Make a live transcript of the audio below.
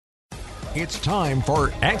It's time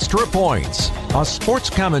for Extra Points, a sports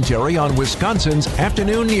commentary on Wisconsin's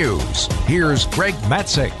afternoon news. Here's Greg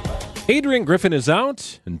Matzek. Adrian Griffin is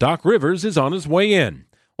out, and Doc Rivers is on his way in.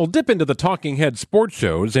 We'll dip into the Talking Head sports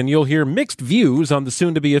shows, and you'll hear mixed views on the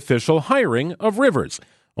soon-to-be official hiring of Rivers.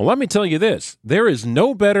 Well, let me tell you this. There is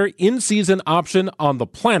no better in-season option on the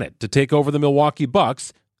planet to take over the Milwaukee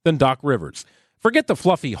Bucks than Doc Rivers. Forget the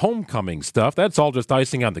fluffy homecoming stuff. That's all just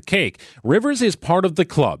icing on the cake. Rivers is part of the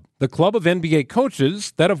club of NBA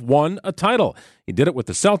coaches that have won a title. He did it with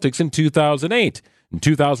the Celtics in 2008. In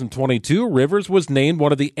 2022, Rivers was named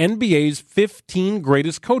one of the NBA's 15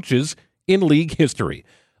 greatest coaches in league history.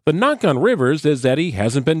 The knock on Rivers is that he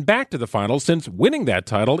hasn't been back to the finals since winning that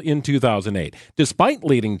title in 2008, despite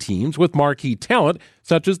leading teams with marquee talent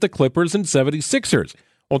such as the Clippers and 76ers.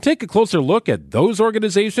 Well, take a closer look at those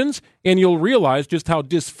organizations, and you'll realize just how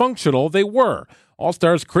dysfunctional they were.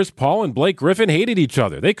 All-stars Chris Paul and Blake Griffin hated each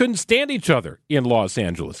other. They couldn't stand each other in Los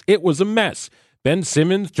Angeles. It was a mess. Ben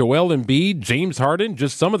Simmons, Joel Embiid, James Harden,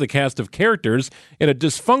 just some of the cast of characters in a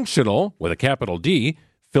dysfunctional, with a capital D,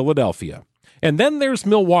 Philadelphia. And then there's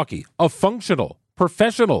Milwaukee, a functional,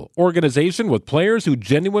 professional organization with players who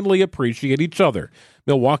genuinely appreciate each other.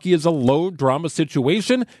 Milwaukee is a low-drama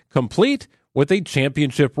situation, complete with a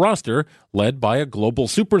championship roster led by a global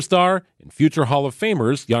superstar and future Hall of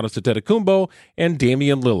Famers Giannis Antetokounmpo and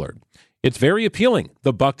Damian Lillard. It's very appealing,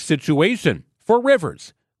 the Bucks situation, for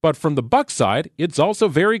Rivers. But from the Bucks side, it's also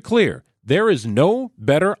very clear there is no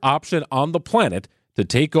better option on the planet to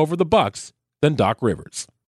take over the Bucks than Doc Rivers.